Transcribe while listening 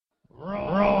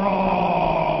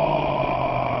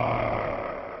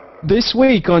This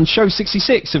week on Show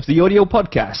 66 of the audio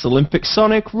podcast, Olympic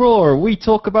Sonic Roar, we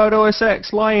talk about OS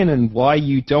X Lion and why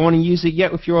you don't want to use it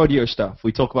yet with your audio stuff.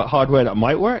 We talk about hardware that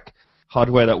might work,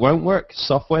 hardware that won't work,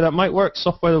 software that might work,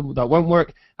 software that won't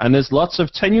work, and there's lots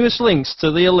of tenuous links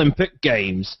to the Olympic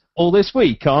Games. All this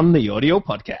week on the audio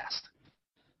podcast.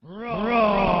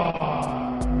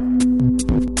 Roar!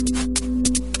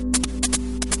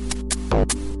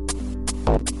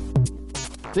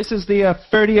 This is the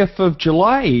 30th of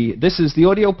July. This is the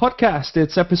audio podcast.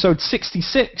 It's episode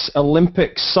 66,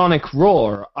 Olympic Sonic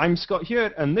Roar. I'm Scott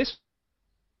Hewitt, and this...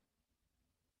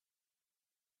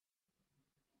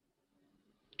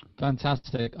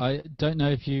 Fantastic. I don't know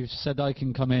if you've said I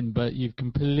can come in, but you've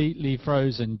completely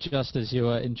frozen just as you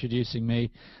were introducing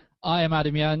me. I am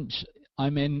Adam Jansch.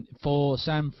 I'm in for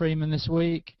Sam Freeman this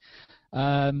week.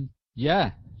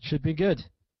 Yeah, should be good.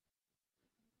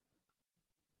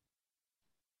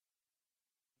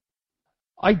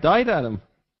 I died, Adam.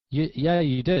 Yeah,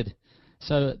 you did.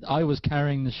 So I was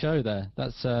carrying the show there.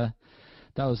 That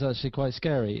was actually quite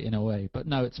scary in a way, but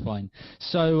no, it's fine.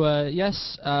 So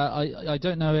yes, I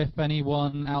don't know if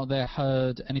anyone out there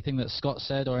heard anything that Scott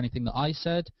said or anything that I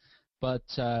said, but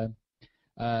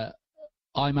I'm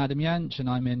Adam Jansch and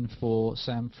I'm in for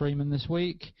Sam Freeman this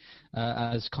week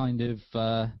as kind of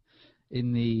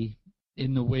in the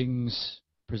wings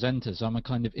presenter. So I'm a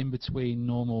kind of in-between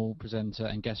normal presenter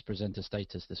and guest presenter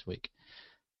status this week.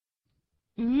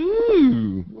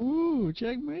 Ooh,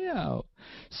 check me out.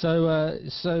 So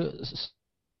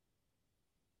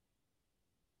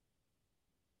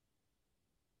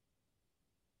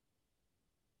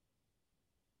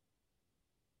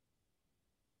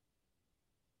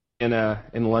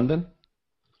in London,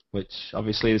 which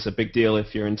obviously is a big deal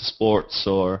if you're into sports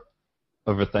or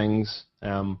other things.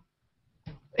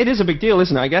 It is a big deal,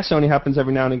 isn't it? I guess it only happens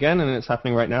every now and again, and it's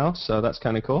happening right now, so that's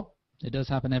kind of cool. It does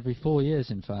happen every 4 years,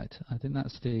 in fact. I think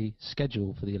that's the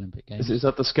schedule for the Olympic Games. Is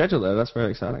that the schedule there? That's very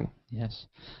exciting. Yes.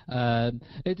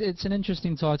 It's an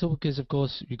interesting title because, of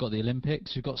course, you've got the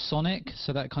Olympics, you've got Sonic,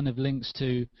 so that kind of links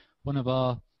to one of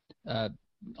our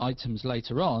items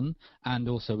later on, and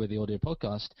also with the audio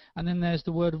podcast. And then there's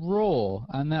the word roar,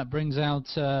 and that brings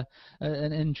out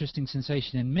an interesting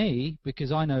sensation in me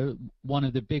because I know one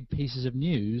of the big pieces of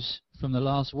news from the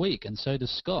last week, and so does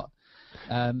Scott.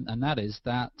 And that is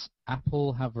that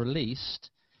Apple have released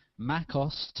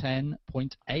macOS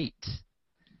 10.8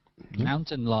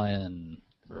 Mountain Lion.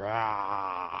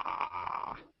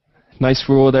 Rah. Nice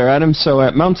roar there, Adam.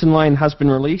 So Mountain Lion has been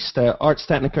released. Ars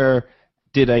Technica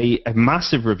did a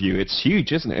massive review. It's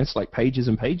huge, isn't it? It's like pages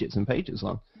and pages and pages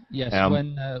long. Yes,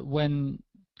 when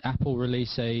Apple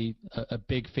release a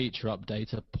big feature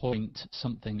update, a point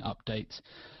something update,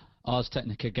 Ars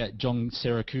Technica get John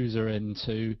Siracusa in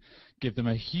to give them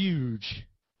a huge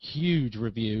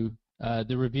review.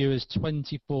 The review is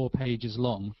 24 pages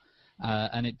long,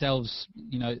 and it delves,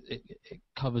 it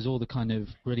covers all the kind of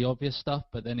really obvious stuff,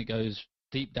 but then it goes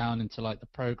deep down into like the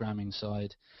programming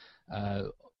side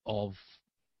of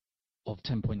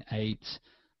 10.8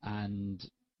 and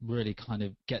really kind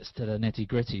of gets to the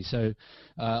nitty-gritty. So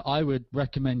I would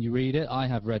recommend you read it. I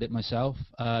have read it myself.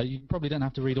 You probably don't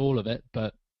have to read all of it,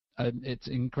 but it's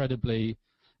incredibly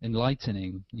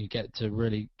enlightening. You get to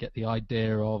really get the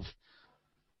idea of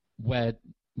where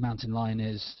Mountain Lion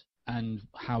is and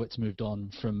how it's moved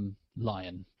on from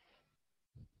Lion.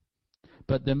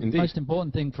 But the most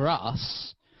important thing for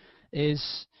us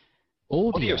is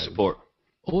audio support.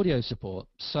 Audio support.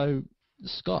 So,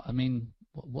 Scott, I mean,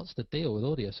 what's the deal with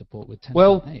audio support with 10.8?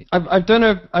 Well, I've done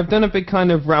a big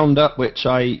kind of roundup, which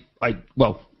I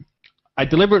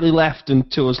deliberately left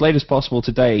until as late as possible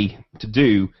today to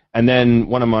do, and then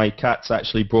one of my cats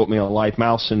actually brought me a live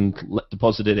mouse and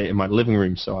deposited it in my living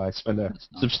room, so I spent a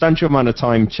substantial amount of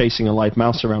time chasing a live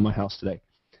mouse around my house today.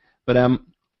 But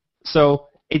so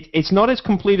it's not as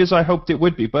complete as I hoped it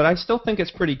would be, but I still think it's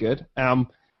pretty good.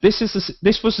 This was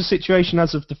the situation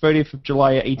as of the 30th of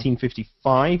July at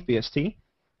 1855 BST.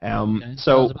 Okay,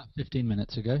 so that was about 15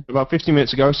 minutes ago. About 15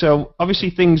 minutes ago. So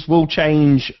obviously things will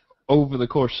change over the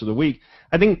course of the week.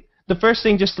 I think the first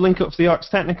thing, just to link up to the Ars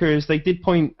Technica, is they did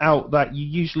point out that you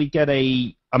usually get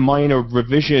a minor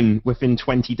revision within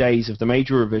 20 days of the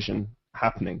major revision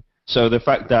happening. So the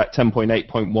fact that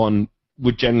 10.8.1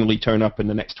 would generally turn up in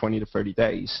the next 20 to 30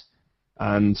 days.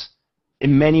 And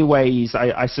in many ways,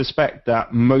 I suspect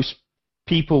that most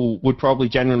people would probably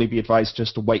generally be advised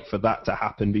just to wait for that to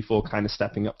happen before kind of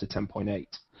stepping up to 10.8.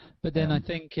 But then I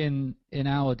think in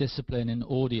our discipline in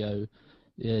audio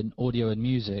and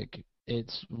music,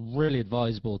 it's really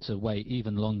advisable to wait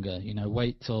even longer.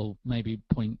 Wait till maybe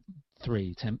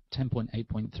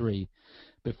 10.8.3,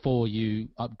 before you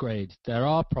upgrade. There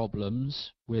are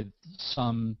problems with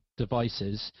some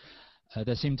devices.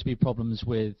 There seem to be problems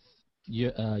with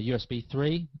USB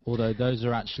 3, although those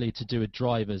are actually to do with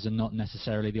drivers and not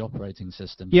necessarily the operating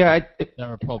system. Yeah, there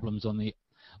are problems on the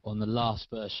last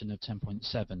version of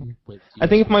 10.7 with USB. I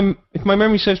think if my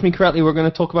memory serves me correctly, we're going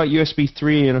to talk about USB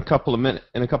 3 in a couple of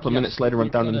minutes later on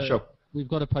down in the show. We've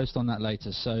got a post on that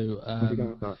later. So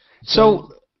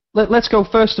let's go.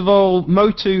 First of all,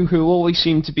 Motu, who always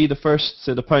seem to be the first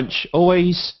to the punch,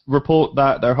 always report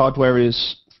that their hardware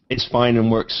is fine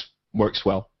and works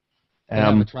well. They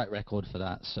have a track record for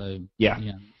that, so yeah,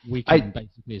 we can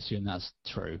basically assume that's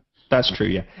true. That's true,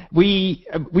 yeah. We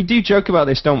do joke about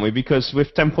this, don't we? Because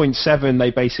with 10.7,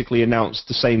 they basically announced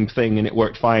the same thing and it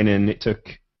worked fine, and it took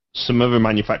some other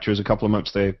manufacturers a couple of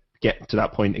months to get to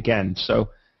that point again. So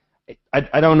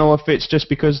I don't know if it's just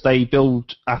because they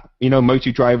build,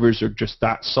 Motu drivers are just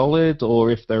that solid,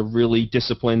 or if they're really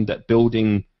disciplined at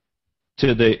building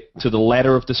to the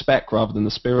letter of the spec rather than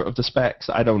the spirit of the specs.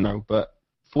 I don't know, but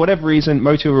for whatever reason,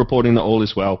 Motu are reporting that all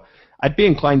is well. I'd be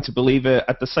inclined to believe it.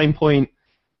 At the same point,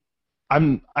 I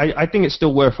think it's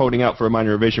still worth holding out for a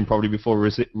minor revision probably before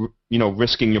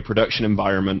risking your production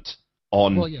environment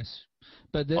on. Well, yes,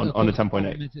 but on the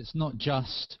 10.8. It's not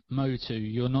just Motu.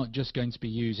 You're not just going to be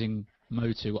using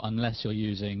Motu unless you're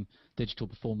using Digital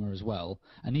Performer as well,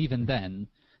 and even then,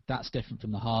 that's different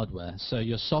from the hardware. So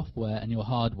your software and your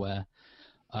hardware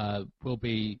will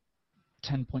be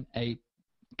 10.8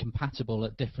 compatible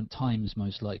at different times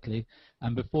most likely,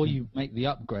 and before you make the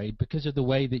upgrade, because of the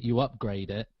way that you upgrade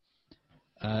it,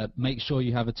 make sure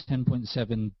you have a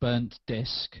 10.7 burnt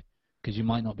disk, because you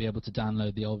might not be able to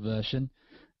download the old version.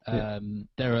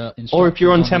 There are instructions, or if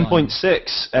you're on 10.6,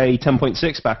 a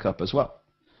 10.6 backup as well,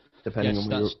 depending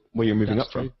on where you're moving up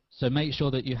from. So make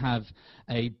sure that you have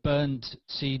a burnt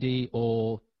CD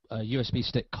or a USB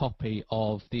stick copy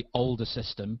of the older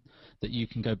system that you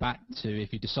can go back to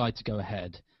if you decide to go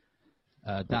ahead.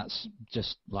 That's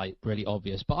just like really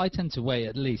obvious, but I tend to wait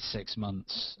at least 6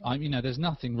 months. There's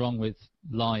nothing wrong with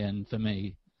Lion for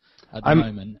me at the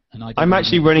moment, and I'm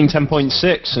actually running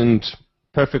 10.6 and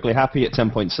perfectly happy at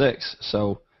 10.6.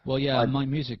 So well, yeah, my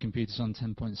music computer's on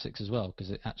 10.6 as well because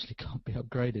it actually can't be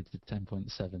upgraded to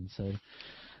 10.7. So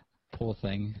poor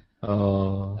thing.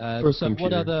 Oh. So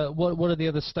what are the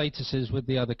other statuses with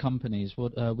the other companies?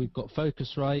 We've got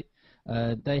Focusrite.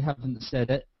 They haven't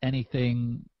said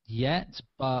anything yet,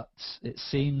 but it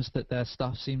seems that their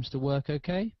stuff seems to work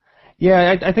okay.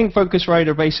 Yeah, I think Focusrite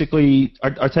are basically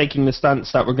are taking the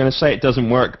stance that we're going to say it doesn't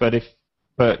work,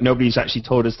 but nobody's actually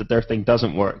told us that their thing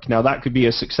doesn't work. Now that could be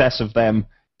a success of them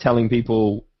telling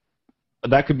people.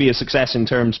 That could be a success in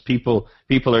terms people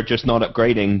are just not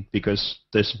upgrading because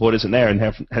the support isn't there and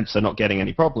hence they're not getting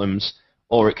any problems,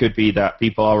 or it could be that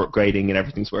people are upgrading and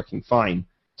everything's working fine.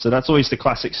 So that's always the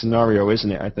classic scenario,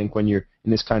 isn't it? I think when you're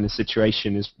in this kind of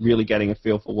situation, is really getting a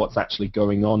feel for what's actually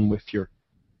going on with your,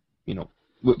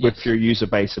 with your user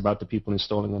base, about the people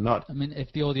installing or not. I mean,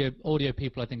 if the audio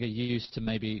people, I think, are used to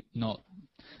maybe not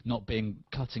being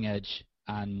cutting edge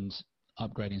and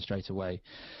upgrading straight away.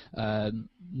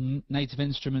 Native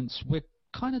Instruments, we're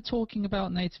kind of talking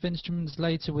about Native Instruments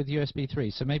later with USB 3,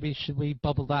 so maybe should we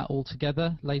bubble that all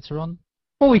together later on?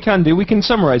 Well, we can do. We can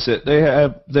summarize it. They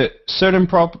have that certain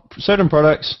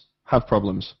products have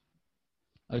problems.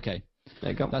 Okay.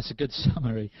 There you go. That's a good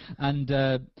summary. And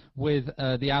with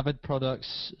the Avid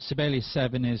products, Sibelius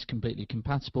 7 is completely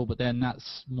compatible, but then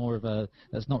that's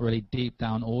not really deep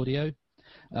down audio.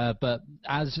 But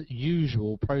as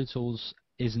usual, Pro Tools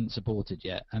isn't supported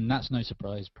yet, and that's no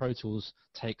surprise. Pro Tools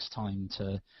takes time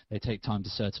to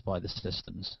certify the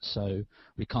systems, so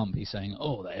we can't be saying,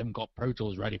 oh, they haven't got Pro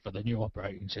Tools ready for the new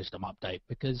operating system update,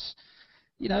 because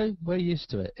we're used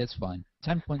to it. It's fine.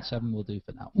 10.7 will do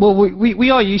for now. Well,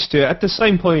 we are used to it. At the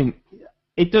same point,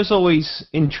 it does always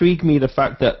intrigue me the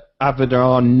fact that Avid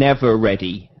are never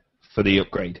ready for the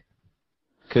upgrade,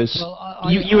 because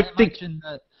you would think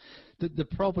that the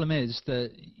problem is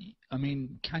that, I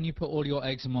mean, can you put all your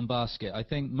eggs in one basket? I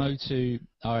think Motu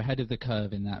are ahead of the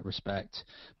curve in that respect,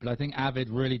 but I think Avid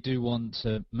really do want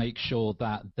to make sure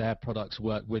that their products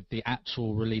work with the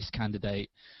actual release candidate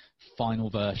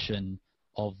final version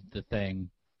of the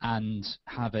thing and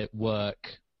have it work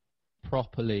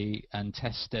properly and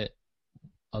test it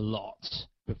a lot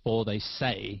before they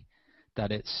say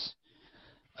that it's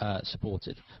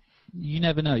supported. You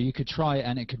never know. You could try it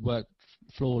and it could work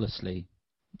flawlessly.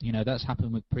 That's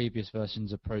happened with previous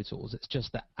versions of Pro Tools. It's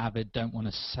just that Avid don't want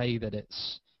to say that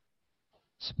it's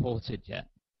supported yet.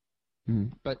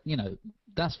 But,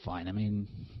 that's fine. I mean,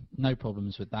 no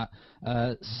problems with that.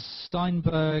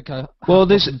 Steinberg, Well,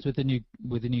 problems with the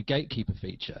new gatekeeper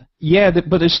feature. Yeah,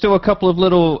 but there's still a couple of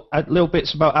little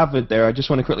bits about Avid there. I just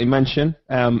want to quickly mention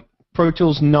Pro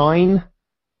Tools 9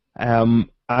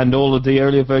 and all of the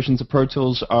earlier versions of Pro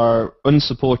Tools are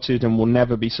unsupported and will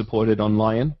never be supported on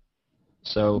Lion.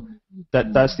 So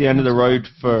that's the end of the road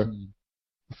for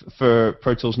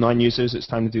Pro Tools 9 users. It's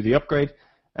time to do the upgrade.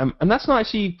 And that's not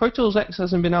actually, Pro Tools X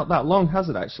hasn't been out that long, has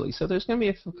it actually? So there's going to be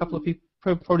a couple of people,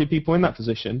 probably people in that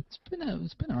position.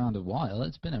 It's been around a while.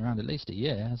 It's been around at least a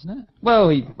year, hasn't it? Well,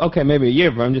 okay, maybe a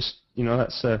year, but I'm just,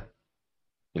 that's, there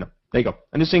you go.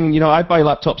 I'm just saying, I buy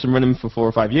laptops and run them for 4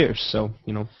 or 5 years, so,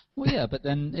 Well, yeah, but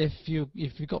then if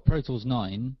you've got Pro Tools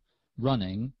 9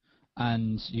 running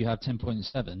and you have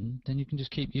 10.7, then you can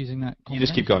just keep using that. You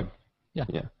just keep going. Yeah.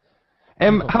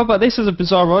 How about this as a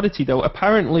bizarre oddity, though?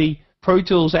 Apparently, Pro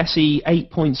Tools SE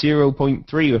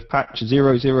 8.0.3 with patch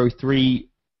 003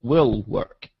 will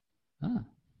work. Ah,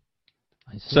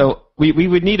 I see. So we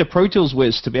would need a Pro Tools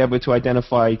whiz to be able to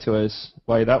identify to us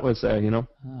why that was there,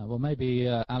 Well, maybe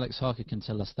Alex Harker can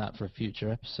tell us that for a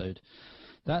future episode.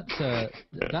 That's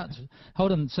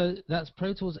hold on. So that's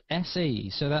Pro Tools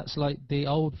SE. So that's like the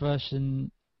old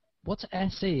version. What's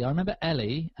SE? I remember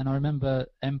LE and I remember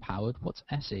Empowered. What's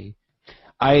SE?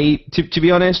 To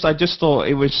be honest, I just thought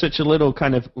it was such a little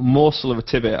kind of morsel of a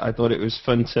tidbit. I thought it was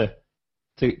fun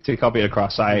to copy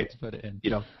across. Put it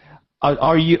in.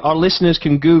 Our listeners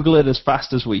can Google it as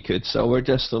fast as we could, so we'll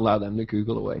just allow them to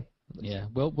Google away. Yeah,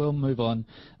 we'll move on.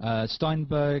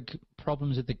 Steinberg,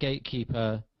 problems with the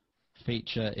gatekeeper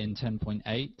feature in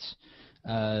 10.8.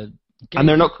 And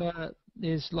they're not.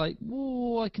 Is like,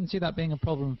 I can see that being a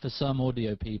problem for some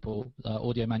audio people,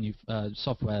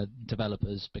 software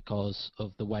developers, because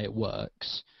of the way it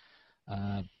works.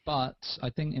 But I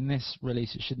think in this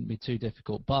release it shouldn't be too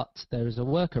difficult. But there is a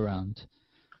workaround.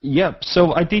 Yeah.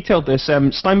 So I detailed this.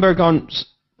 Steinberg aren't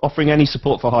offering any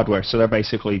support for hardware, so they're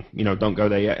basically, don't go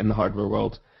there yet in the hardware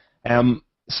world.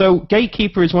 So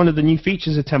Gatekeeper is one of the new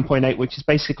features of 10.8, which is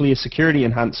basically a security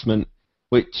enhancement,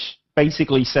 which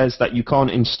basically says that you can't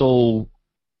install.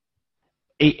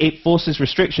 It forces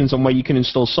restrictions on where you can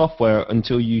install software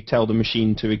until you tell the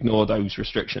machine to ignore those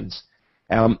restrictions.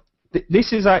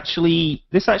 This actually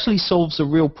solves a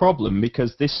real problem,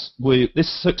 because this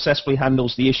successfully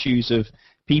handles the issues of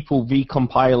people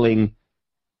recompiling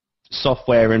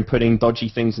software and putting dodgy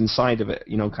things inside of it,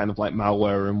 kind of like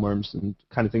malware and worms and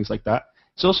kind of things like that.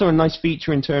 It's also a nice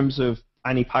feature in terms of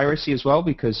anti-piracy as well,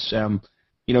 because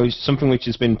something which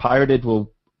has been pirated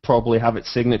will probably have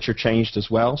its signature changed as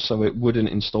well, so it wouldn't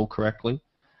install correctly.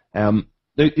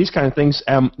 These kind of things.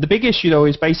 The big issue, though,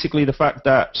 is basically the fact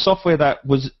that software that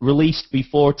was released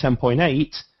before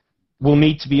 10.8 will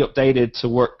need to be updated to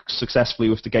work successfully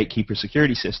with the Gatekeeper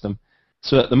security system.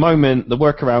 So at the moment, the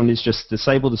workaround is just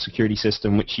disable the security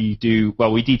system, which you do,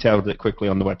 well, we detailed it quickly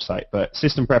on the website, but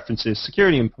system preferences,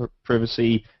 security and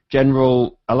privacy,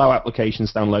 general, allow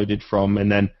applications downloaded from,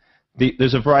 and then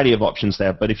there's a variety of options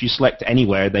there, but if you select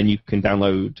anywhere, then you can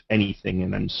download anything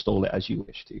and install it as you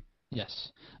wish to.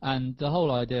 Yes, and the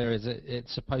whole idea is that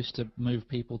it's supposed to move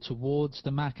people towards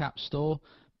the Mac App Store,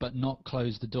 but not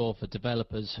close the door for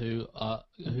developers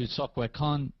whose software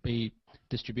can't be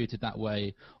distributed that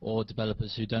way, or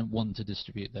developers who don't want to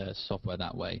distribute their software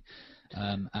that way.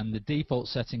 And the default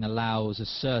setting allows a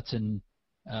certain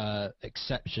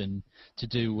exception to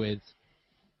do with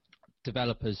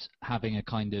developers having a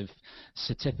kind of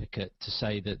certificate to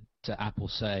say that, to Apple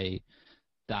say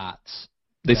that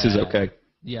this is okay.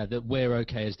 Yeah, that we're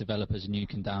okay as developers and you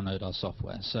can download our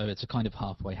software. So it's a kind of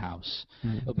halfway house.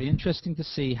 It'll be interesting to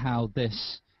see how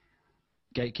this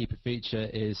Gatekeeper feature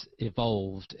is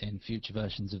evolved in future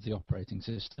versions of the operating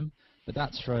system, but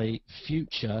that's for a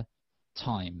future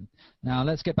time. Now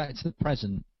let's get back to the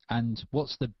present, and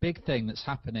what's the big thing that's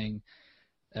happening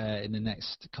in the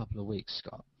next couple of weeks,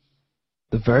 Scott?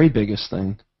 The very biggest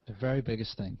thing. The very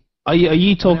biggest thing. Are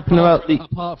you talking about the...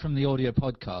 Apart from the audio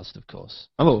podcast, of course.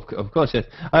 Oh, of course, yes.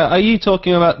 Are you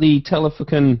talking about the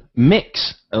Telefunken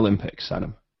Mix Olympics,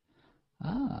 Adam?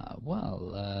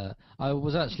 Well, I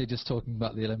was actually just talking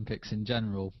about the Olympics in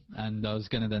general, and I was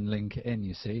going to then link it in,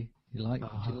 you see. Do you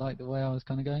like the way I was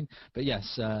kind of going? But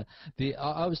yes, I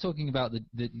was talking about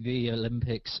the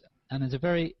Olympics, and there's a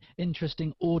very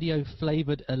interesting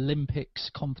audio-flavoured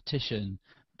Olympics competition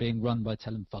being run by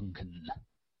Telefunken.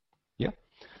 Yeah.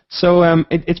 So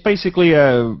it's basically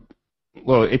a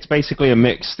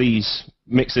mix.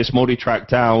 Mix this multi-track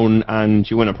down, and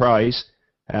you win a prize.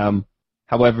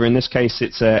 However, in this case,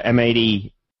 it's a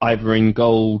M80 either in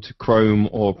gold, chrome,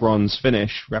 or bronze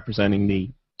finish, representing the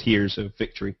tiers of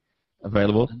victory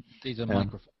available. And these are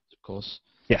microphones. of course.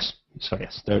 Yes. So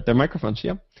yes, they're microphones.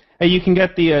 Yeah. You can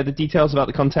get the details about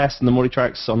the contest and the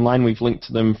Multitracks online. We've linked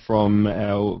to them from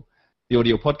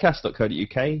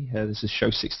theaudiopodcast.co.uk. This is show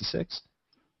 66.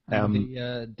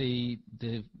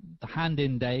 The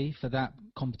hand-in day for that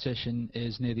competition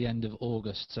is near the end of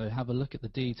August, so have a look at the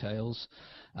details.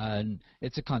 And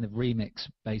it's a kind of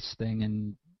remix-based thing,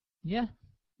 and yeah,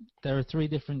 there are 3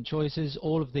 different choices.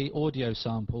 All of the audio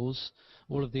samples,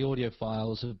 all of the audio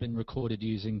files have been recorded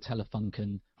using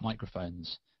Telefunken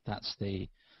microphones. That's the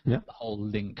whole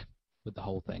link with the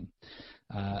whole thing.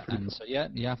 And so yeah,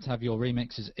 you have to have your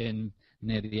remixes in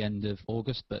near the end of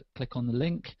August, but click on the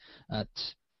link at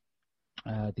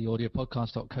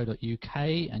theaudiopodcast.co.uk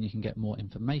and you can get more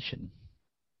information.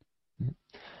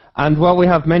 And while we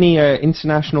have many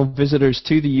international visitors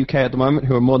to the UK at the moment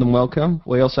who are more than welcome,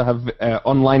 we also have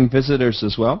online visitors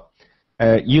as well.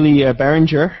 Yuli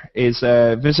Beringer is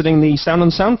visiting the Sound on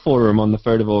Sound forum on the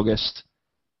 3rd of August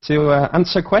to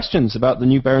answer questions about the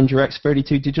new Behringer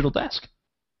X32 digital desk.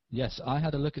 Yes, I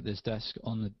had a look at this desk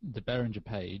on the Behringer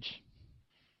page.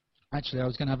 Actually, I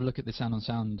was going to have a look at the Sound on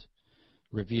Sound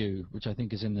review, which I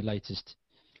think is in the latest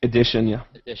edition,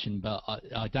 but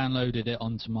I downloaded it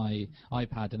onto my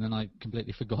iPad and then I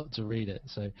completely forgot to read it.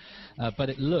 So, but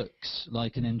it looks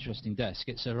like an interesting desk.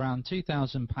 It's around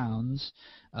 £2,000,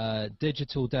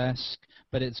 digital desk,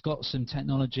 but it's got some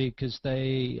technology because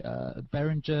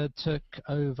Behringer took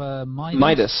over Midas.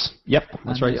 Midas, yep,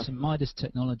 that's right. There's some Midas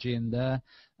technology in there.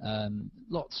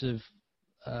 Lots of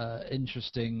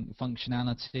interesting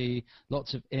functionality,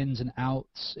 lots of ins and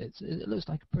outs. It looks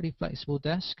like a pretty flexible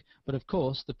desk, but of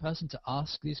course the person to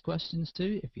ask these questions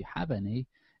to, if you have any,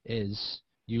 is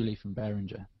Yuli from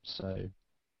Behringer. So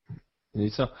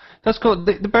that's cool.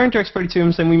 The Behringer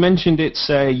X32, and we mentioned its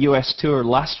US tour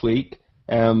last week,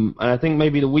 and I think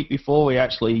maybe the week before we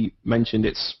actually mentioned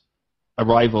its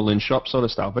arrival in shop sort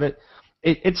of style, but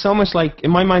it's almost like,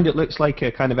 in my mind, it looks like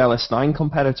a kind of LS9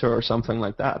 competitor or something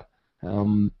like that.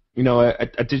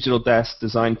 A digital desk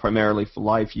designed primarily for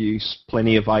live use,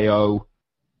 plenty of I/O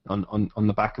on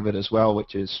the back of it as well,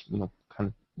 which is kind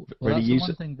of ready to use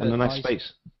it in a nice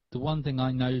space. The one thing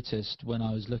I noticed when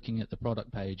I was looking at the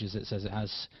product page is it says it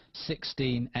has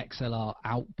 16 XLR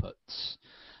outputs,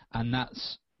 and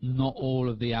that's not all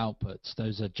of the outputs.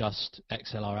 Those are just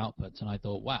XLR outputs, and I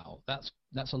thought, wow, that's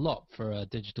a lot for a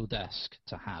digital desk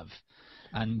to have.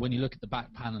 And when you look at the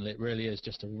back panel, it really is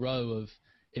just a row of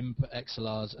input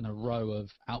XLRs and a row of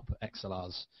output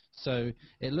XLRs. So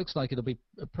it looks like it'll be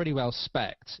pretty well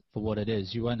spec'd for what it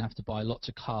is. You won't have to buy lots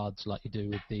of cards like you do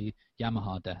with the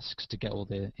Yamaha desks to get all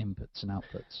the inputs and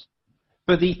outputs.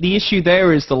 But the issue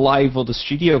there is the live or the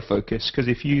studio focus, because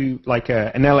if you, like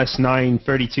an LS9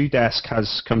 32 desk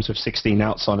comes with 16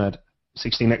 outs on it,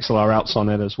 16 XLR outs on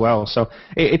it as well. So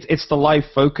it's the live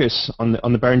focus on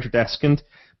the Behringer desk. And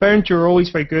Behringer are always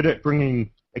very good at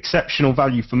bringing exceptional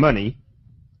value for money,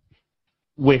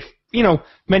 with,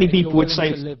 many people would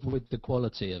say, to live with the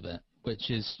quality of it,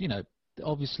 which is,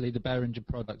 obviously the Behringer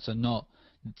products are not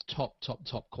top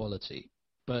quality,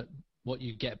 but what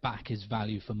you get back is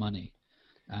value for money.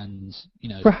 And,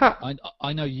 perhaps,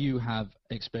 I know you have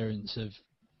experience of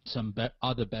some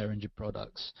other Behringer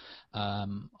products.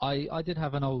 I did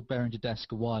have an old Behringer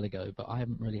desk a while ago, but I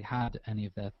haven't really had any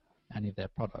of their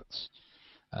products.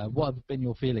 What have been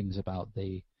your feelings about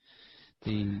the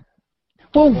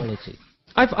quality?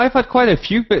 I've had quite a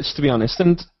few bits, to be honest,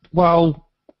 and while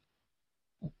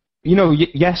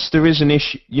yes, there is an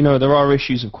issue. There are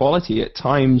issues of quality at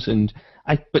times,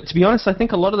 but to be honest, I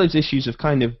think a lot of those issues have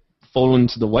kind of fallen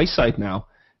to the wayside now.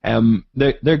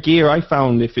 Their gear, I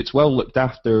found, if it's well looked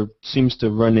after, seems to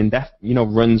run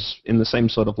runs in the same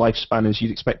sort of lifespan as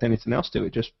you'd expect anything else to.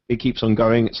 It keeps on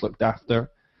going. It's looked after,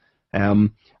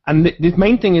 and the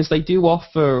main thing is they do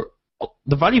offer.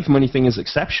 The value for money thing is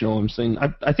exceptional. I'm saying,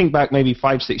 I think back maybe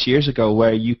 5-6 years ago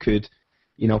where you could,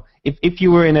 if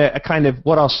you were in a kind of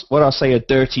what I'll say a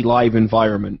dirty live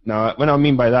environment. Now, what I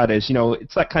mean by that is,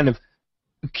 it's that kind of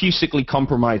acoustically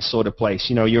compromised sort of place.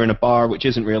 You're in a bar which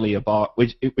isn't really a bar,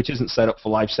 which isn't set up for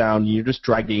live sound. You're just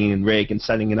dragging and rig and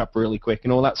setting it up really quick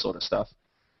and all that sort of stuff.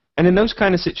 And in those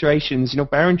kind of situations,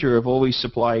 Behringer have always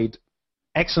supplied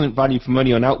excellent value for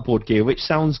money on outboard gear, which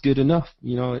sounds good enough.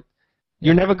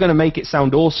 You're never going to make it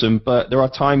sound awesome, but there are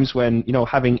times when,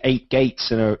 having 8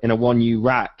 gates in a 1U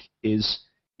rack is,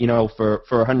 for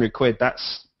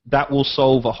 £100, that will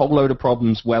solve a whole load of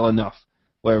problems well enough.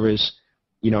 Whereas,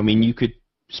 you could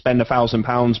spend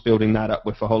 £1,000 building that up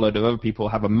with a whole load of other people,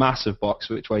 have a massive box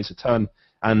which weighs a ton,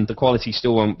 and the quality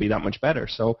still won't be that much better.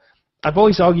 So I've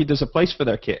always argued there's a place for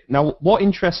their kit. Now, what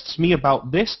interests me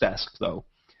about this desk, though,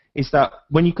 is that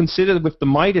when you consider with the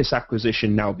Midas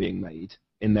acquisition now being made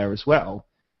in there as well,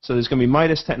 so there's going to be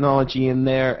Midas technology in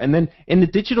there, and then in the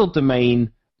digital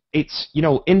domain, it's,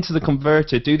 into the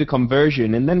converter, do the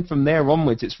conversion, and then from there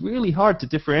onwards, it's really hard to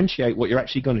differentiate what you're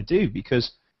actually going to do,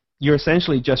 because you're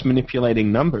essentially just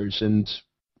manipulating numbers, and,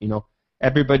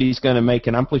 everybody's going to make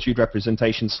an amplitude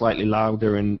representation slightly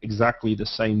louder in exactly the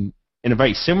same, in a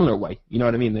very similar way. You know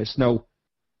what I mean? There's no,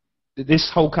 this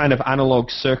whole kind of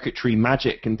analog circuitry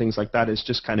magic and things like that is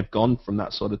just kind of gone from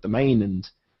that sort of domain, and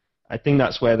I think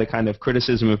that's where the kind of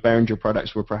criticism of Behringer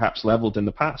products were perhaps leveled in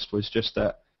the past, was just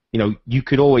that, you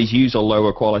could always use a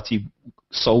lower quality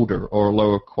solder or a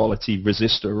lower quality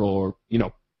resistor or,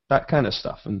 that kind of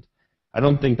stuff. And I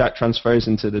don't think that transfers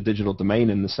into the digital domain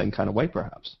in the same kind of way,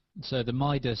 perhaps. So the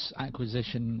Midas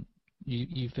acquisition,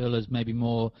 you feel is maybe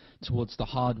more towards the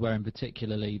hardware, and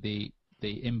particularly the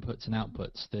inputs and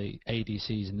outputs, the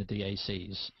ADCs and the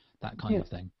DACs, that kind of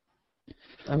thing.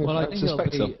 I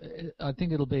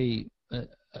think it'll be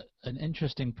an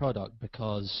interesting product,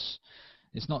 because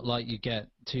it's not like you get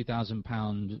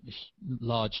 £2,000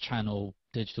 large channel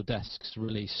digital desks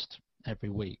released every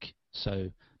week. So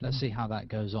let's see how that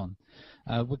goes on.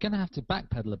 We're going to have to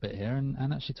backpedal a bit here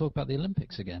and actually talk about the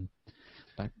Olympics again.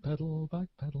 Backpedal,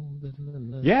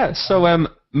 backpedal. Yeah, so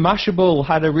Mashable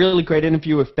had a really great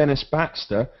interview with Dennis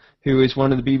Baxter, who is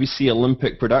one of the BBC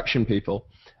Olympic production people,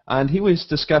 and he was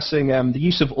discussing the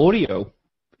use of audio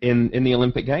in the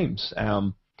Olympic Games.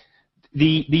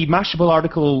 The Mashable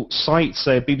article cites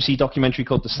a BBC documentary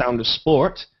called The Sound of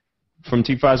Sport from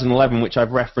 2011, which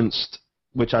I've referenced,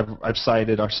 which I've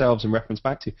cited ourselves and referenced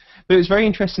back to. But it was very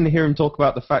interesting to hear him talk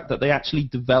about the fact that they actually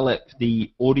develop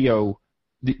the audio.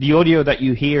 The audio that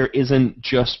you hear isn't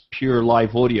just pure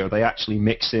live audio. They actually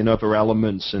mix in other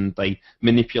elements, and they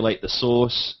manipulate the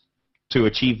source to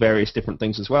achieve various different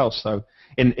things as well. So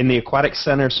in the aquatic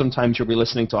center, sometimes you'll be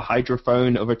listening to a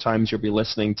hydrophone, other times you'll be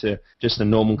listening to just a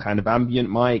normal kind of ambient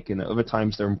mic, and other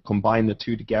times they'll combine the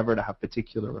two together to have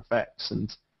particular effects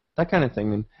and that kind of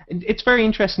thing. And it's very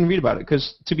interesting to read about it,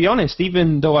 because, to be honest,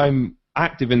 even though I'm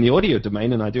active in the audio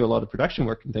domain and I do a lot of production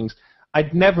work and things,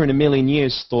 I'd never in a million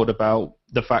years thought about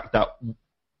the fact that,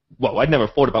 I'd never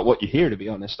thought about what you hear, to be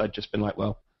honest. I'd just been like,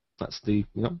 that's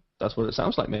that's what it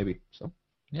sounds like, maybe. So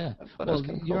yeah. Well,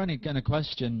 you're only going to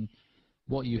question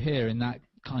what you hear in that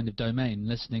kind of domain,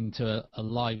 listening to a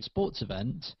live sports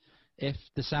event, if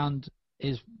the sound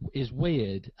is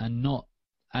weird and not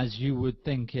as you would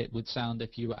think it would sound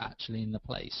if you were actually in the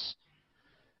place.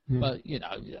 But,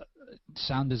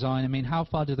 sound design, I mean, how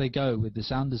far do they go with the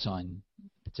sound design,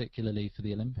 particularly for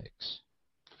the Olympics?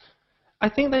 I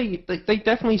think they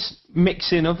definitely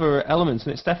mix in other elements,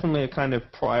 and it's definitely a kind of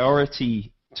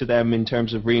priority to them in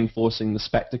terms of reinforcing the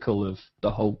spectacle of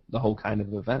the whole kind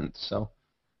of event. So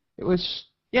it was,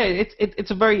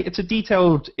 it's a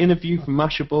detailed interview from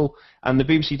Mashable, and the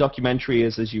BBC documentary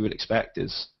is, as you would expect,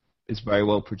 is very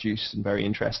well produced and very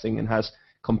interesting, and has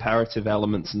comparative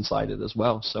elements inside it as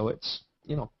well. So it's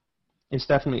it's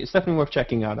definitely worth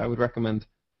checking out. I'd recommend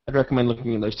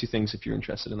looking at those two things if you're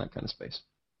interested in that kind of space.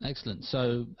 Excellent.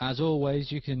 So, as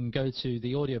always, you can go to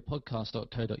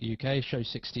theaudiopodcast.co.uk, show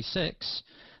 66,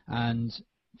 and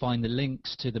find the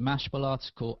links to the Mashable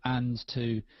article and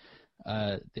to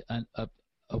a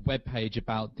web page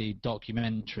about the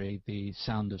documentary, The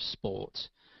Sound of Sport.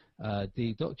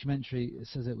 The documentary, it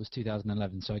says it was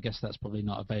 2011, so I guess that's probably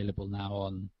not available now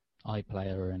on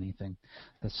iPlayer or anything.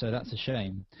 So that's a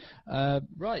shame.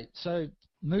 Right, so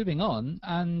moving on,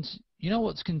 and you know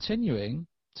what's continuing,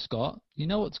 Scott? You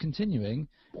know what's continuing?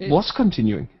 What's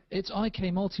continuing? It's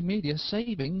IK Multimedia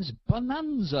Savings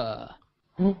Bonanza.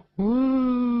 Is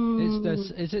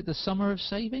it the Summer of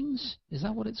Savings? Is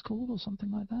that what it's called, or something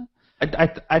like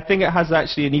that? I think it has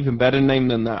actually an even better name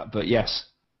than that, but yes,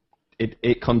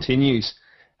 it continues.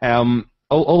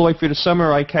 All the way through the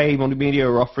summer, IK Multimedia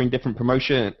are offering different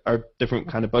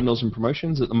kind of bundles and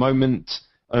promotions. At the moment,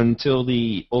 until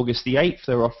the August the 8th,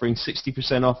 they're offering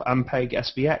 60% off Ampeg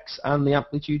SVX and the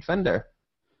Amplitude Fender.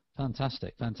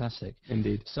 Fantastic, fantastic.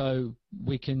 Indeed. So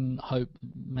we can hope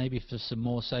maybe for some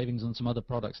more savings on some other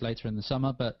products later in the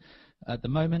summer, but at the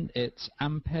moment it's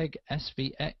Ampeg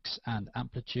SVX and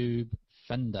Amplitude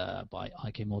Fender by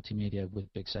IK Multimedia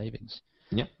with big savings.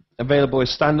 Yep. Available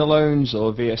as standalones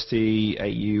or VST,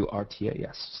 AU, RTA,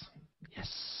 yes. Yes.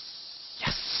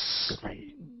 Good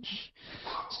range.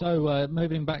 So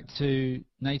moving back to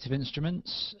Native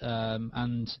Instruments,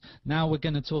 and now we're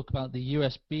going to talk about the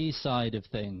USB side of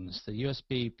things, the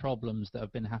USB problems that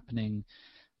have been happening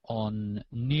on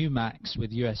new Macs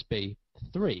with USB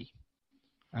 3.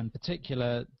 In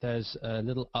particular, there's a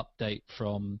little update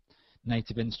from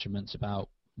Native Instruments about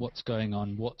what's going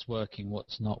on, what's working,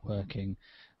 what's not working,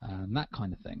 and that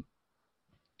kind of thing.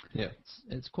 Yeah.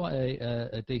 It's quite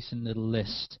a decent little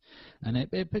list, and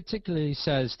it particularly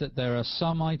says that there are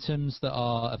some items that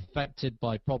are affected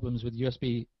by problems with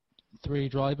USB 3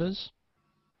 drivers.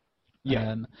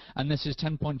 Yeah. And this is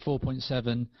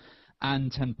 10.4.7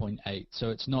 and 10.8, so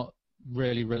it's not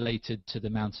really related to the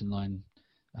Mountain Lion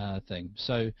thing.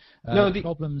 So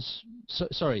problems.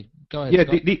 Sorry, go ahead.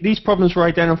 Yeah, these problems were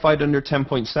identified under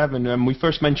 10.7, and we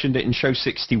first mentioned it in show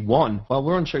 61. Well,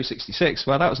 we're on show 66.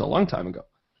 Well, that was a long time ago.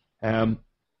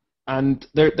 And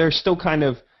they're still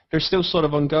sort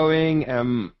of ongoing.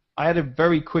 I had a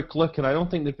very quick look, and I don't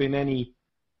think there've been any.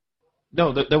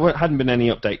 No, hadn't been any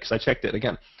update because I checked it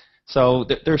again. So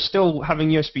they're still having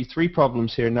USB 3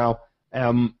 problems here now.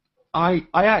 I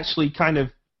actually kind of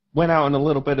went out on a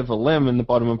little bit of a limb in the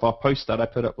bottom of our post that I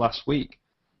put up last week,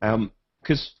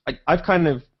 because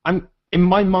I'm in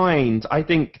my mind, I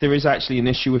think there is actually an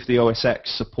issue with the OS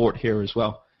X support here as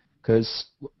well. Because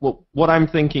what I'm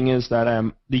thinking is that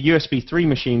the USB 3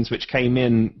 machines, which came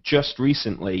in just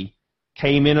recently,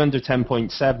 came in under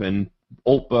 10.7,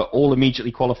 but all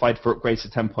immediately qualified for upgrades to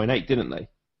 10.8, didn't they?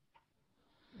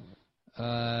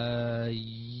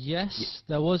 Yes,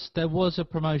 there was a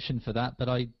promotion for that, but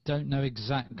I don't know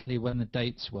exactly when the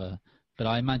dates were. But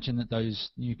I imagine that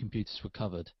those new computers were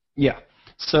covered. Yeah.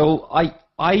 So I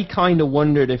kind of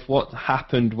wondered if what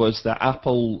happened was that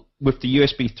Apple, with the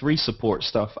USB 3 support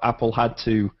stuff, Apple had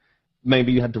to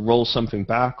roll something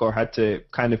back or had to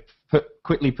kind of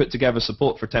quickly put together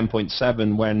support for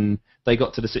 10.7 when they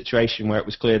got to the situation where it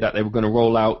was clear that they were going to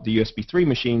roll out the USB 3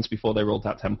 machines before they rolled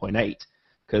out 10.8.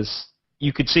 Because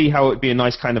you could see how it would be a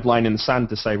nice kind of line in the sand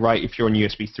to say, right, if you're on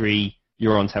USB 3,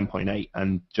 you're on 10.8,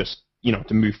 and just,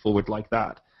 to move forward like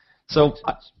that. So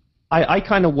I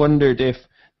kind of wondered if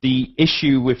the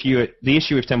issue with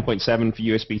 10.7 for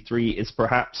USB 3 is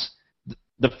perhaps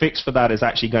the fix for that is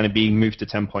actually going to be moved to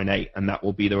 10.8, and that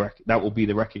will be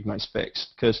the recognized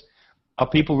fix. Because are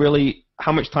people really?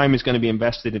 How much time is going to be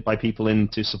invested by people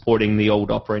into supporting the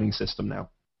old operating system now?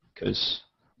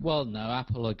 Well, no,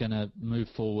 Apple are going to move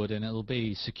forward, and it'll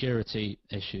be security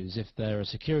issues. If there are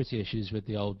security issues with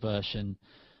the old version,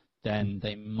 then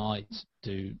they might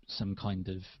do some kind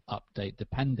of update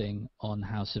depending on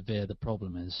how severe the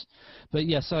problem is. But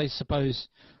yes, I suppose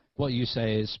what you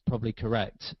say is probably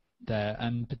correct there.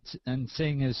 And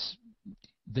seeing as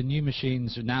the new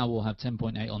machines now will have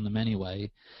 10.8 on them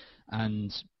anyway,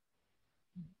 and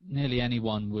nearly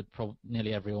everyone would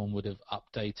have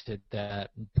updated their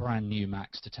brand new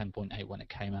Macs to 10.8 when it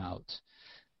came out.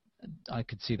 I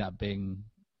could see that being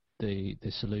the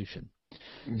solution.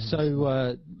 Mm-hmm.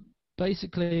 So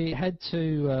basically, you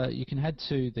can head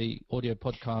to the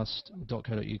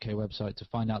audiopodcast.co.uk website to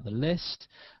find out the list.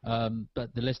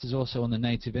 But the list is also on the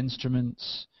Native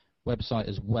Instruments website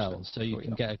as well, so you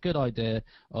can get a good idea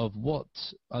of what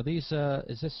are these.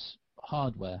 Is this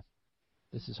hardware?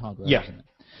 This is hardware, isn't it?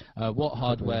 What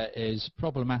hardware is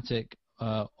problematic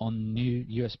on new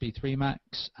USB 3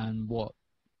 Macs, and what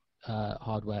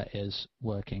hardware is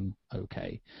working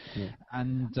okay. Yeah.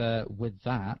 And with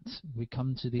that, we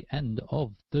come to the end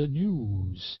of the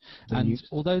news.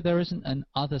 Although there isn't an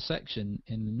other section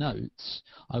in the notes,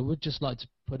 I would just like to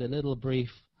put a little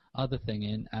brief other thing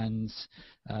in and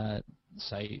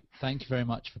say thank you very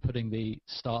much for putting the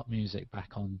start music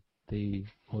back on the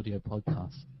audio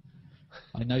podcast.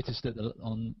 I noticed it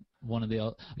on one of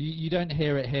the you don't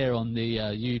hear it here on the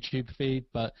YouTube feed,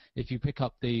 but if you pick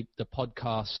up the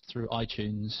podcast through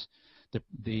iTunes,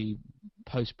 the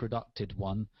post-produced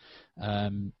one,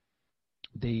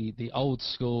 the old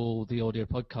school the audio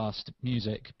podcast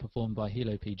music performed by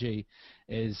Hilo PG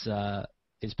is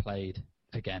played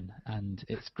again, and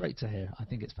it's great to hear. I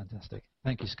think it's fantastic.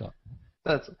 Thank you, Scott.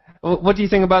 What do you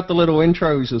think about the little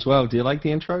intros as well? Do you like the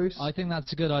intros? I think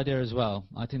that's a good idea as well.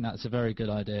 I think that's a very good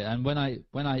idea. And when I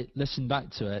listened back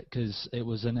to it, because it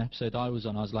was an episode I was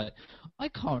on, I was like, I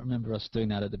can't remember us doing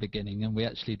that at the beginning, and we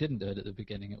actually didn't do it at the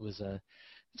beginning. It was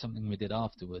something we did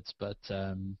afterwards. But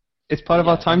it's part of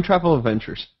our time travel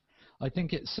adventures. I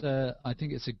think it's a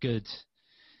good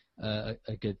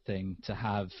thing to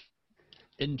have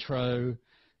intro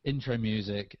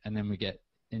music, and then we get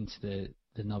into the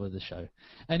nub of the show.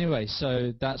 Anyway,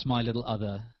 so that's my little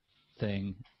other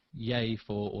thing. Yay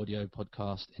for audio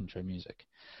podcast intro music.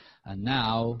 And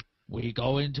now we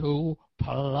go into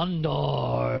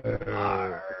Plunder,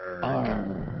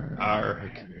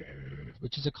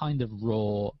 which is a kind of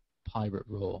pirate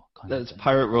raw kind of thing.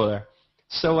 Pirate raw there.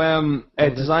 So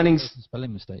designing... There's a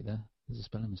spelling mistake there. There's a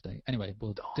spelling mistake. Anyway,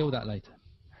 we'll deal with that later.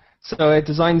 So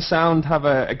Design Sound have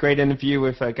a great interview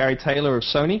with Gary Taylor of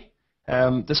Sony.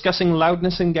 discussing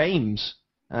loudness in games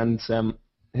and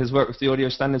his work with the Audio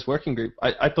Standards Working Group.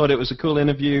 I thought it was a cool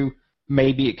interview.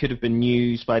 Maybe it could have been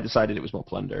news, but I decided it was more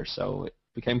plunder, so it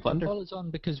became plunder. Well, it's on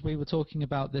because we were talking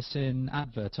about this in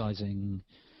advertising,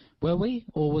 were we?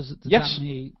 Or was it Yes. that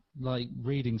me like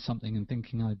reading something and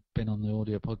thinking I'd been on the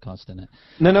audio podcast in it?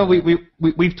 No,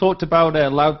 we've talked about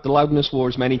the loudness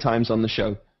wars many times on the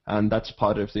show, and that's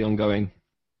part of the ongoing.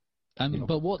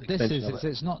 But what this is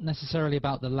it's not necessarily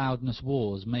about the loudness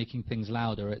wars, making things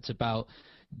louder. It's about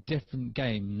different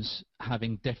games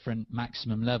having different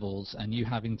maximum levels and you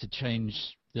having to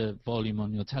change the volume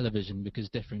on your television because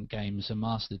different games are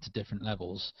mastered to different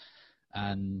levels.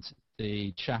 And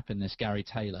the chap in this, Gary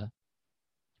Taylor,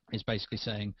 is basically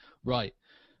saying, right,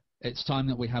 it's time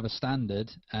that we have a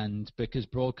standard, and because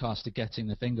broadcasts are getting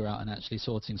the finger out and actually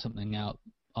sorting something out,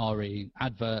 RE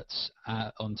adverts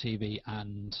on TV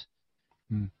and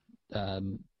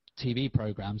TV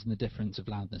programs and the difference of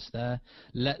loudness there.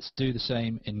 Let's do the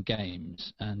same in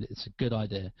games, and it's a good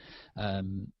idea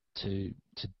to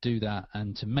do that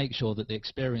and to make sure that the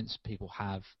experience people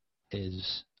have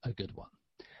is a good one.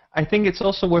 I think it's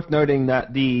also worth noting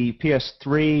that the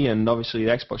PS3 and obviously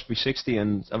the Xbox 360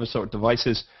 and other sort of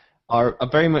devices are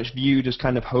very much viewed as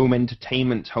kind of home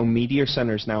entertainment, home media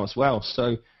centers now as well.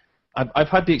 So I've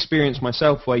had the experience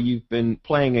myself where you've been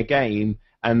playing a game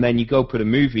and then you go put a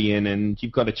movie in and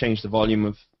you've got to change the volume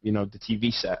of the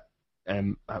TV set.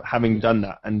 Having done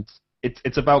that, and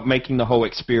it's about making the whole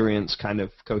experience kind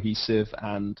of cohesive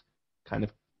and kind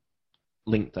of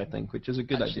linked, I think, which is a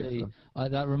good idea.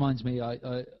 That reminds me,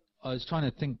 I was trying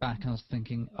to think back and I was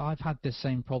thinking, I've had this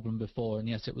same problem before, and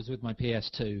yes, it was with my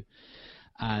PS2,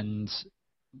 and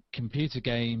computer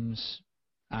games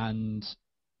and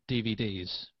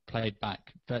DVDs played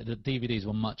back. The DVDs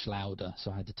were much louder,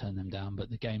 so I had to turn them down, but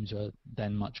the games were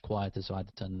then much quieter, so I had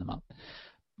to turn them up.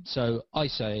 So I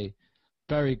say,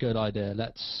 very good idea,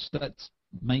 let's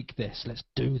make this, let's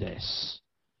do this.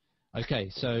 Okay,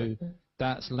 so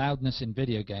that's loudness in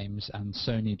video games and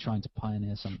Sony trying to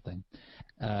pioneer something.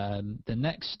 The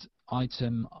next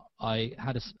item I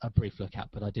had a brief look at,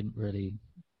 but it didn't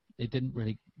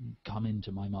really come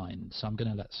into my mind. So I'm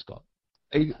going to let Scott.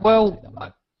 I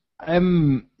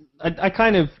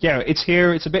kind of, it's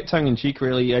here. It's a bit tongue-in-cheek,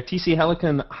 really. TC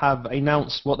Helicon have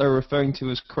announced what they're referring to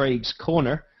as Craig's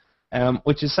Corner,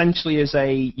 which essentially is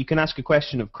you can ask a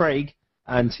question of Craig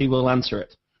and he will answer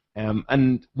it.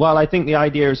 And while I think the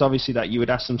idea is obviously that you would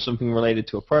ask them something related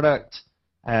to a product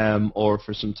or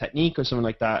for some technique or something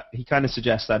like that, he kind of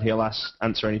suggests that he'll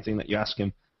answer anything that you ask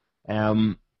him.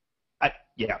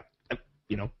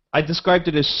 I described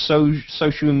it as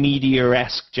social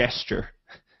media-esque gesture,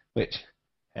 which,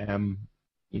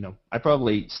 I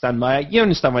probably stand by. You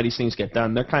understand why these things get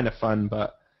done. They're kind of fun,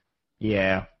 but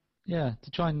yeah. Yeah,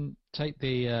 to try and take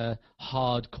the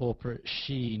hard corporate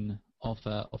sheen of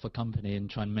a company and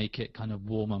try and make it kind of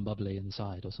warm and bubbly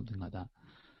inside or something like that.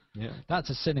 Yeah. That's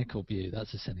a cynical view.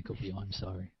 I'm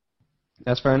sorry.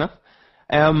 That's fair enough.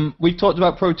 We've talked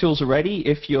about Pro Tools already.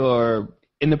 If you're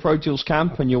in the Pro Tools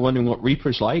camp and you're wondering what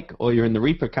Reaper's like, or you're in the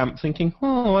Reaper camp thinking,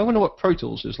 I wonder what Pro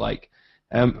Tools is like,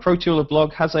 Pro Tooler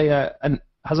blog has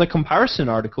a comparison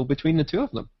article between the two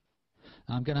of them.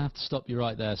 I'm going to have to stop you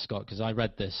right there, Scott, because I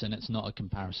read this and it's not a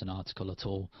comparison article at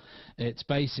all. It's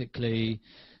basically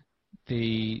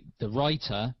the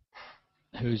writer,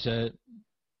 who's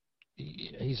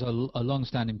he's a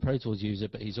long-standing Pro Tools user,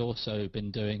 but he's also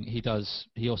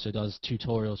he also does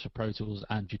tutorials for Pro Tools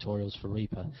and tutorials for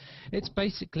Reaper. It's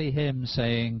basically him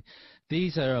saying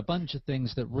these are a bunch of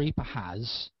things that Reaper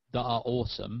has that are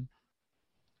awesome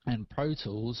and Pro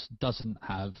Tools doesn't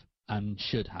have and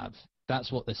should have.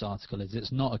 That's what this article is.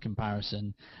 It's not a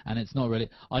comparison, and it's not really.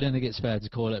 I don't think it's fair to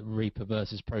call it Reaper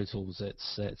versus Pro Tools.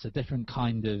 It's a different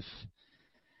kind of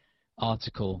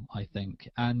article, I think.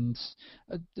 And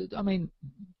I mean,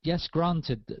 yes,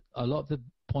 granted, a lot of the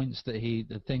things that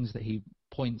he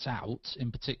points out,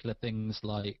 in particular things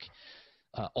like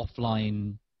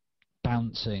offline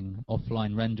bouncing,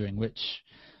 offline rendering, which,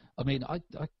 I mean, I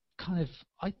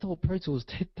thought Pro Tools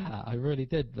did that. I really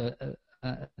did, but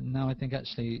now I think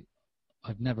actually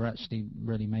I've never actually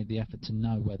really made the effort to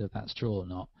know whether that's true or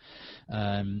not,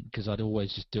 because I'd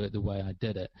always just do it the way I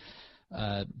did it.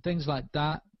 Things like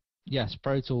that, yes,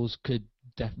 Pro Tools could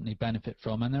definitely benefit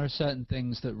from, and there are certain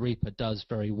things that Reaper does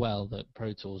very well that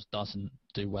Pro Tools doesn't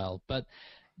do well. But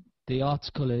the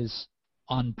article is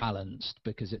unbalanced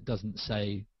because it doesn't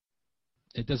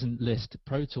list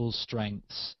Pro Tools'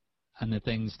 strengths and the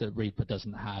things that Reaper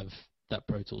doesn't have that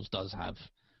Pro Tools does have,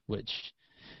 which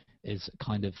is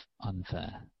kind of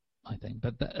unfair, I think.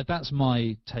 But that's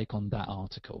my take on that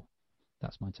article.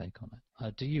 That's my take on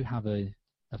it. Do you have a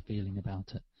feeling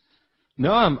about it?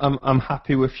 No, I'm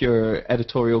happy with your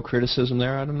editorial criticism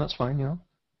there, Adam. That's fine, you know.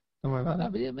 Don't worry about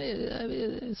that.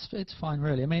 It's fine,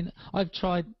 really. I mean, I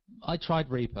tried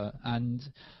Reaper, and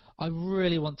I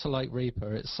really want to like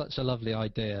Reaper. It's such a lovely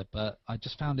idea, but I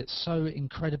just found it so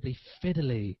incredibly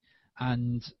fiddly,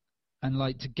 and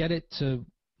like to get it to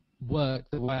work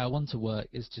the way I want to work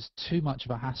is just too much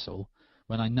of a hassle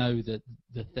when I know that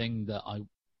the thing that I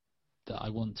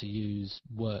want to use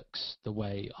works the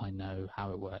way I know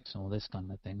how it works and all this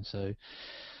kind of thing. So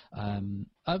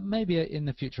maybe in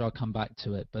the future I'll come back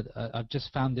to it, but I've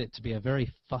just found it to be a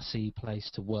very fussy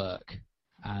place to work,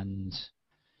 and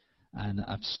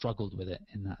I've struggled with it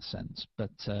in that sense.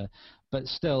 But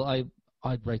still,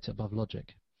 I'd rate it above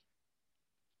Logic.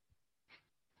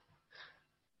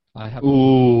 I have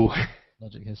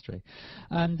Logic history.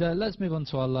 And let's move on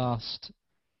to our last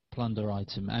plunder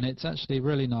item, and it's actually a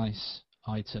really nice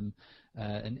item,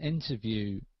 an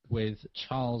interview with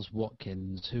Charles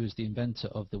Watkins, who is the inventor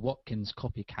of the Watkins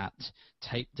Copycat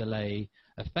Tape Delay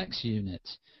Effects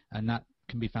Unit, and that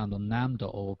can be found on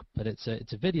nam.org, but it's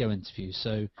a video interview,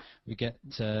 so we get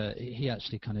he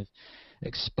actually kind of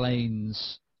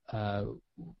explains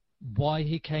why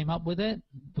he came up with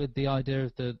the idea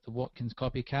of the Watkins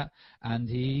Copycat, and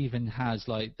he even has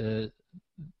like the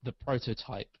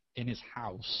prototype in his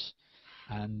house,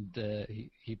 and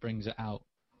he brings it out,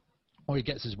 or he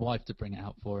gets his wife to bring it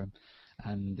out for him,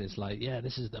 and it's like, yeah,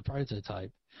 this is the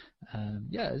prototype.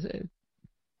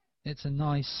 It's a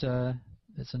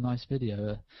nice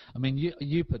video. I mean,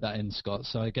 you put that in, Scott,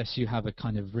 so I guess you have a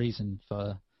kind of reason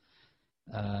for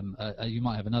you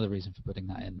might have another reason for putting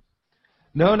that in.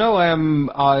 No,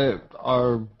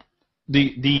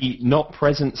 the not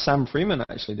present Sam Freeman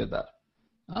actually did that.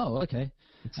 Oh, okay.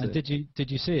 Did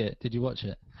you see it? Did you watch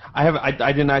it? I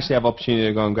didn't actually have opportunity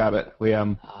to go and grab it. We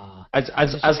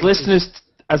as listeners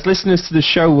to the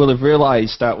show will have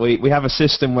realised that we have a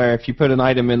system where if you put an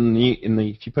item in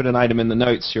the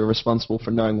notes, you're responsible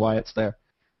for knowing why it's there.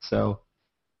 So,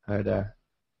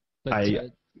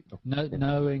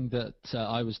 knowing that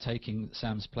I was taking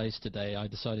Sam's place today, I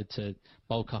decided to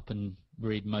bulk up and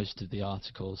read most of the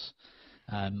articles.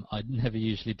 I never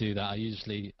usually do that. I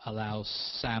usually allow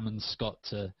Sam and Scott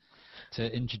to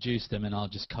introduce them, and I'll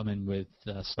just come in with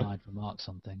snide remarks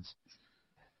on things.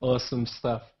 Awesome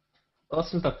stuff.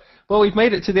 Well, we've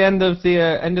made it to the end of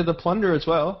the plunder as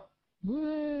well,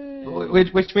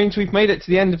 which means we've made it to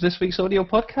the end of this week's audio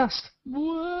podcast.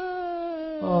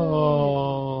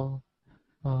 Oh.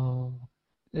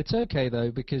 It's okay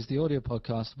though, because the audio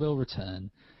podcast will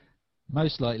return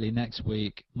most likely next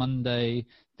week, Monday,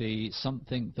 the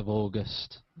 17th of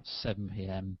August, 7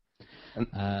 p.m.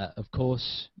 Of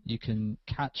course, you can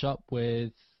catch up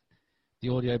with the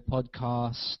audio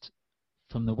podcast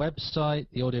from the website,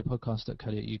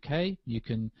 theaudiopodcast.co.uk. You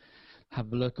can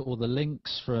have a look at all the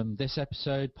links from this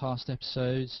episode, past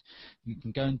episodes. You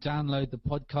can go and download the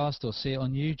podcast or see it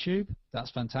on YouTube.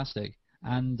 That's fantastic.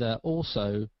 And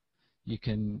also, you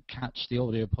can catch the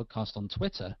audio podcast on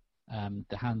Twitter.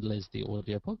 The handle is the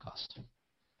audio podcast.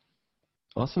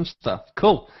 Awesome stuff.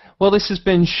 Cool. Well, this has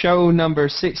been show number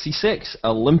 66,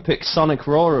 Olympic Sonic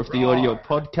Roar of the audio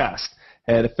podcast.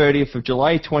 The 30th of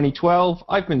July, 2012.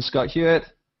 I've been Scott Hewitt.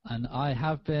 And I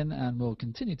have been and will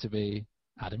continue to be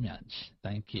Adam Jansch.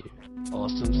 Thank you.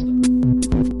 Awesome stuff.